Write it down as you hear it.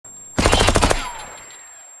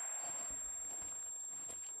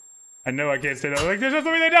I know I can't stay down. Like, just let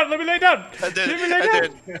me lay down. Let me lay down. And then, Let me lay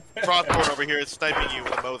down. Frostborn over here is sniping you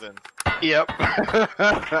with a Mosin. Yep.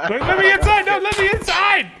 Let me inside. No, let me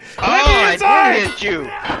inside. Oh, Let me inside. I did hit you.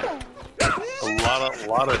 A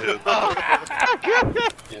lot of hits.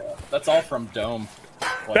 Yeah, that's all from Dome.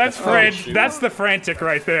 Like, That's French. shoot. That's the frantic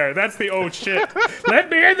right there. That's the oh shit. Let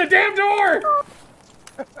me in the damn door.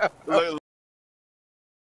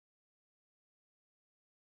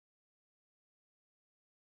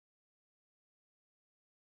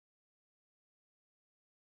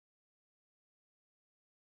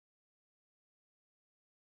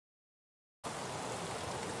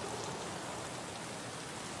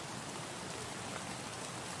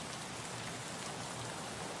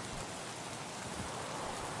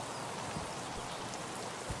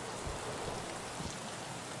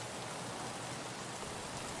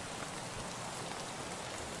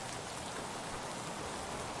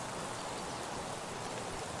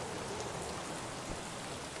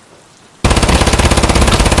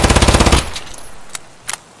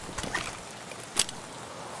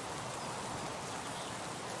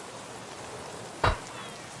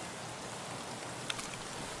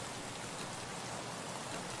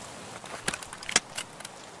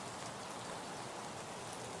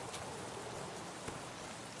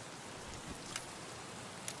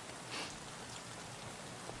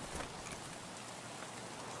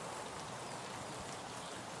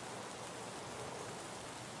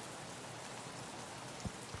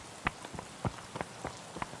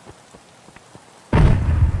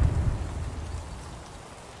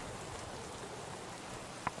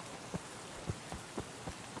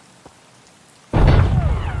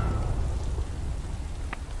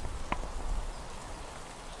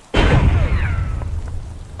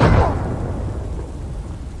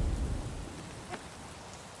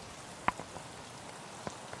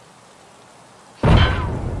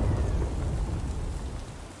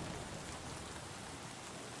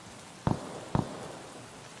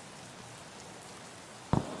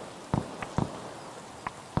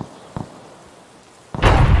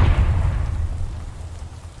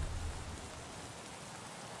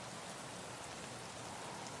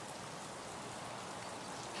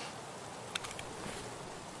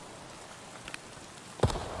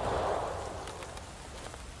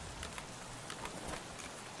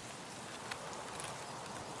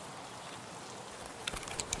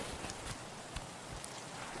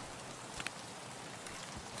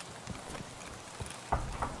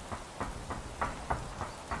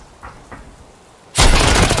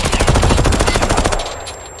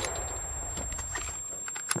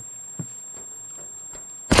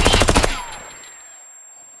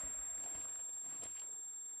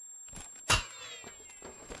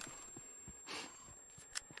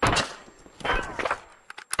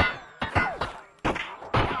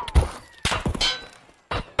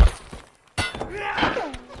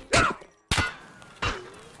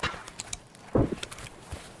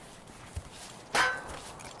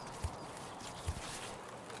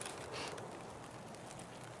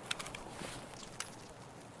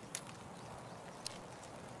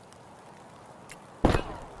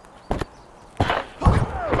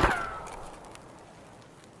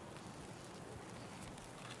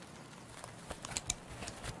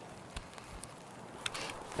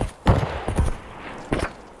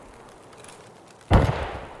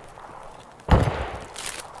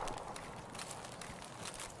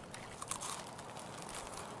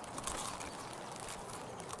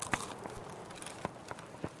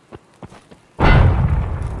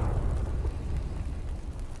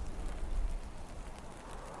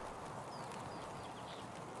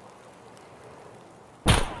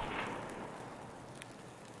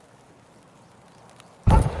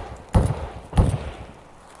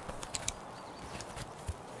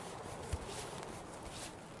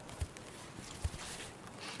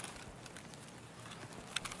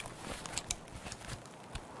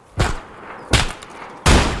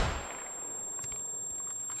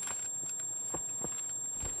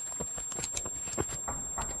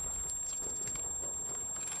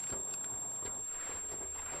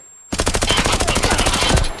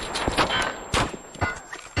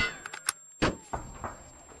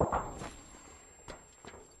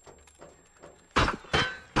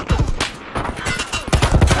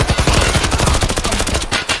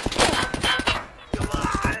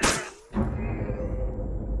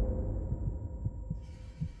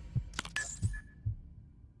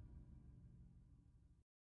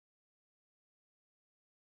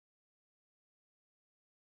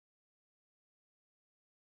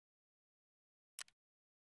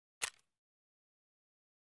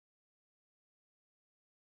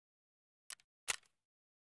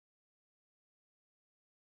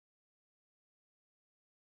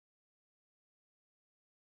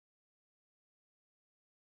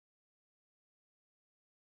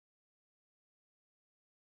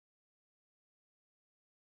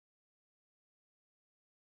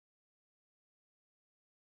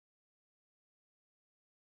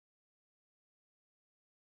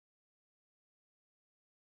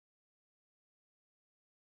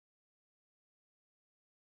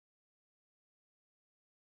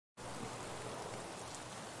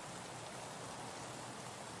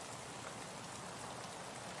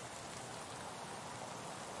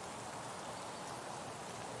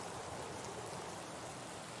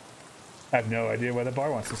 I have no idea why the bar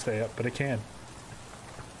wants to stay up, but it can.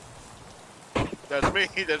 That's me.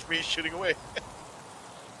 That's me shooting away.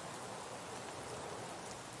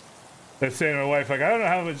 I was saying to my wife, like, I don't know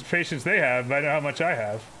how much patience they have, but I know how much I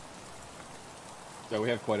have. Yeah, we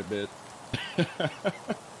have quite a bit.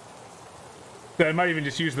 So I might even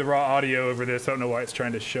just use the raw audio over this. I don't know why it's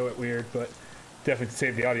trying to show it weird, but definitely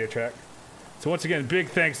save the audio track. So once again, big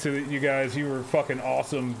thanks to you guys. You were fucking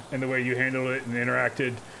awesome in the way you handled it and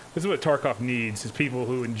interacted. This is what Tarkov needs, is people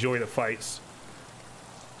who enjoy the fights.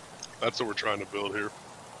 That's what we're trying to build here.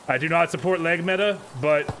 I do not support leg meta,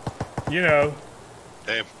 but, you know.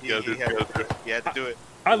 Damn, you gotta do it. You had to do it.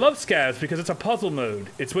 I love Scavs because it's a puzzle mode.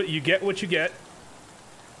 It's what you get,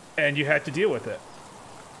 and you have to deal with it.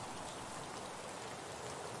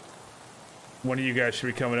 One of you guys should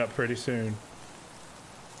be coming up pretty soon.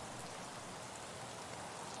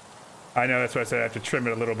 I know, that's why I said I have to trim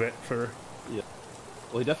it a little bit for... Yeah.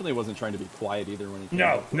 Well, he definitely wasn't trying to be quiet either when he came No,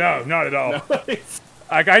 up. no, not at all. No.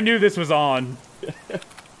 Like, I knew this was on.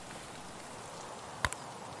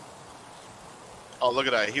 Oh, look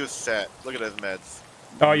at that. He was set. Look at his meds.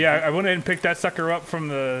 Oh, yeah, I went ahead and picked that sucker up from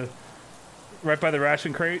the... right by the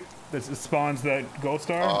ration crate that spawns that gold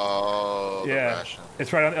star. Oh, the yeah. ration.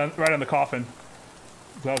 It's right on the coffin.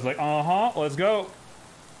 So I was like, let's go.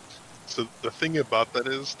 So the thing about that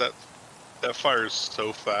is that fires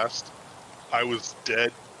so fast. I was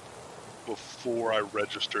dead before I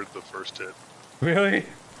registered the first hit. Really?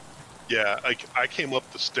 Yeah, I came up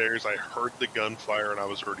the stairs, I heard the gunfire, and I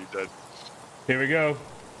was already dead. Here we go.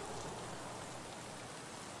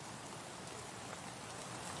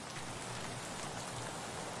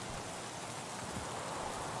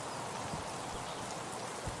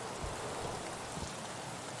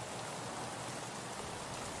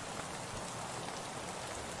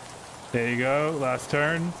 There you go, last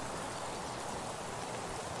turn.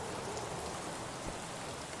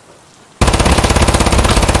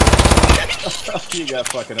 You got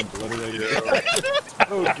fucking obliterated. Yeah.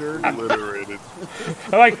 So dirty. Obliterated.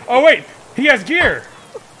 I'm like, oh wait, he has gear.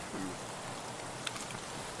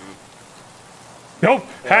 Nope,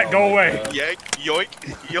 hat, go away. Yank, yoink,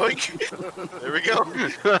 yoink. There we go.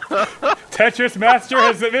 Tetris Master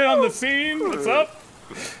has been on the scene. What's up?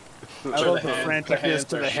 I love the franticness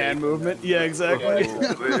to the hand movement. Yeah, exactly.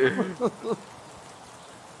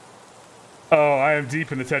 Oh, I am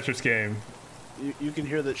deep in the Tetris game. You can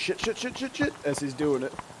hear the shit as he's doing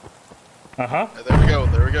it. Uh-huh. There we go.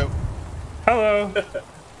 There we go. Hello. I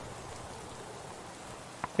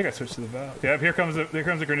think I switched to the valve. Yep, here comes a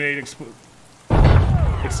grenade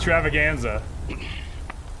extravaganza.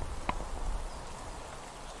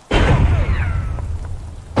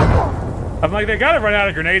 I'm like, they gotta run out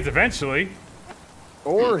of grenades eventually.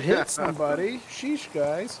 Or hit somebody. Sheesh,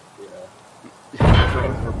 guys.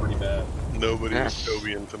 Yeah. We're pretty bad. Nobody was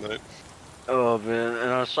Kobean tonight. Oh man, and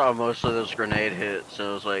I saw most of those grenade hits, so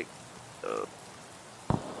I was like,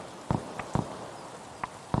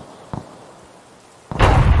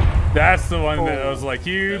 That's the one that I was like,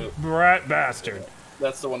 you brat bastard.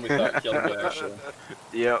 That's the one we thought killed you, actually.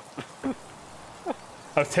 yep.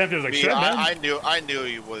 I was tempted, I was like, Me, shit, man. I knew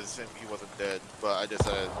he wasn't dead, but I just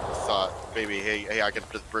thought maybe hey I can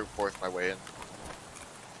just brute force my way in.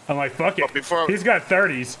 I'm like, fuck it. But before- He's got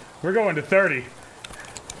 30s. We're going to 30.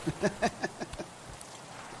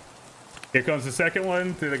 Here comes the second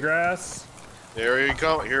one through the grass. Here you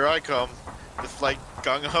come. Here I come. Just like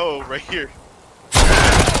gung ho right here.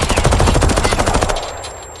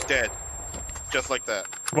 Dead. Just like that.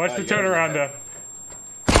 Watch the turnaround though.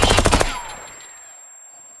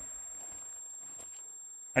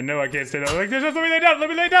 I know I can't stay down. Like, just let me lay down. Let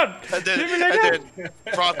me lay down. And then, Let me lay down.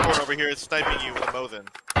 Frostborn over here is sniping you with a Mothin.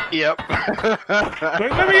 Yep.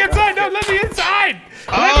 Let me inside. No, let me inside.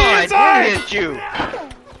 Oh, Let me inside. I did hit you.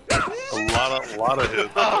 A lot of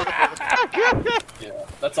hits. Yeah,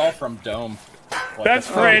 that's all from Dome. Like, That's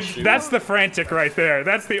French. That's the frantic right there.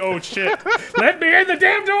 That's the oh shit. Let me in the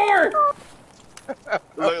damn door.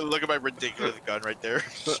 Look at my ridiculous gun right there.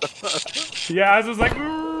 Yeah, I was just like, do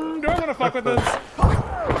I want to fuck with this?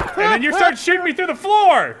 And then you start shooting me through the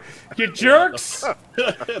floor. You jerks.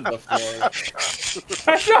 the floor.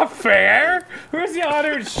 That's not fair. Where's the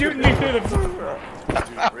honor in shooting me through the floor?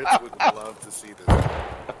 Dude, Rich would love to see this.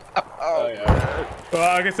 Oh, yeah.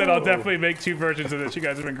 Well, like I said, I'll definitely make 2 versions of this. You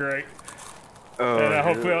guys have been great. And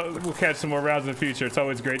hopefully we'll catch some more rounds in the future. It's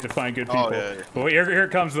always great to find good people. Oh, yeah. But here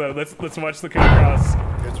it comes though. Let's watch the cut across.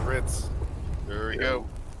 It's Ritz. There we go.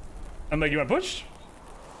 I'm like, you want to push?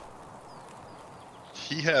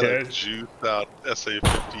 He had a juiced out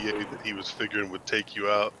SA-58 that he was figuring would take you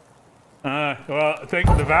out. Well, I think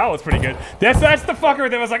the Val was pretty good. That's the fucker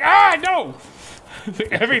that was like, ah, no!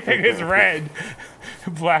 Everything is red.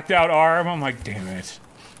 Blacked out arm. I'm like, damn it.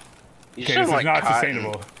 You Okay, sound this is like not Cotton.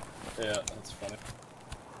 sustainable. Yeah, that's funny.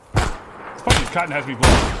 Fucking Cotton has me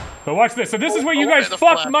blocked. But watch this. So this is where you guys the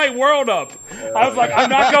fucked flash. my world up. I was like, I'm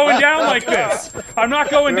not going down like this. I'm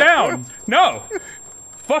not going down. No.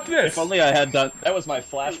 Fuck this. If only I had done. That was my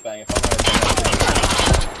flashbang. If only I had done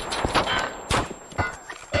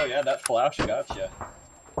that. Oh yeah, that flash got you.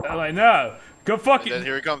 I'm like, no. Go fuck And then it.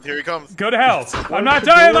 here he comes. Here he comes. Go to hell. I'm not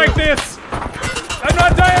dying like this. I'm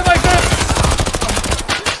not dying like this.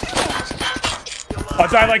 I'll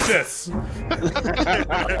die like this.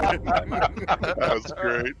 That was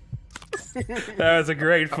great. That was a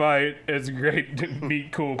great fight. It's great to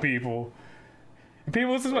meet cool people.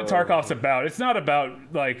 People, this is what Tarkov's about. It's not about,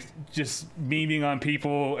 like, just memeing on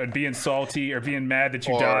people and being salty or being mad that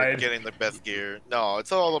you Or died. getting the best gear. No,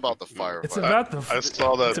 it's all about the firefight. It's about the. I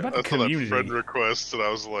saw that. It's about I the saw that community. friend request, and I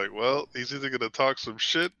was like, "Well, he's either gonna talk some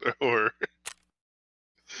shit or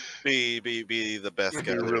be the best be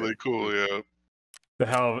guy. really cool." Yeah. The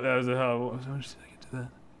hell. That was a hell. What was I get to that?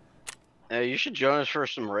 Hey, you should join us for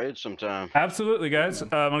some raids sometime. Absolutely, guys. I'm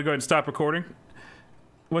gonna go ahead and stop recording.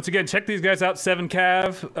 Once again, check these guys out.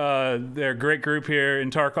 7Cav. They're a great group here in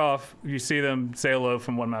Tarkov. If you see them, say hello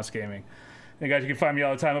from OneMouseGaming. And guys, you can find me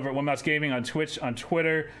all the time over at OneMouseGaming on Twitch, on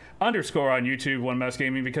Twitter, _ on YouTube,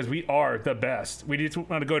 OneMouseGaming, because we are the best. We just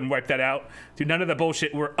want to go ahead and wipe that out. Do none of the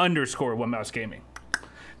bullshit. We're _ OneMouseGaming.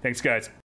 Thanks, guys.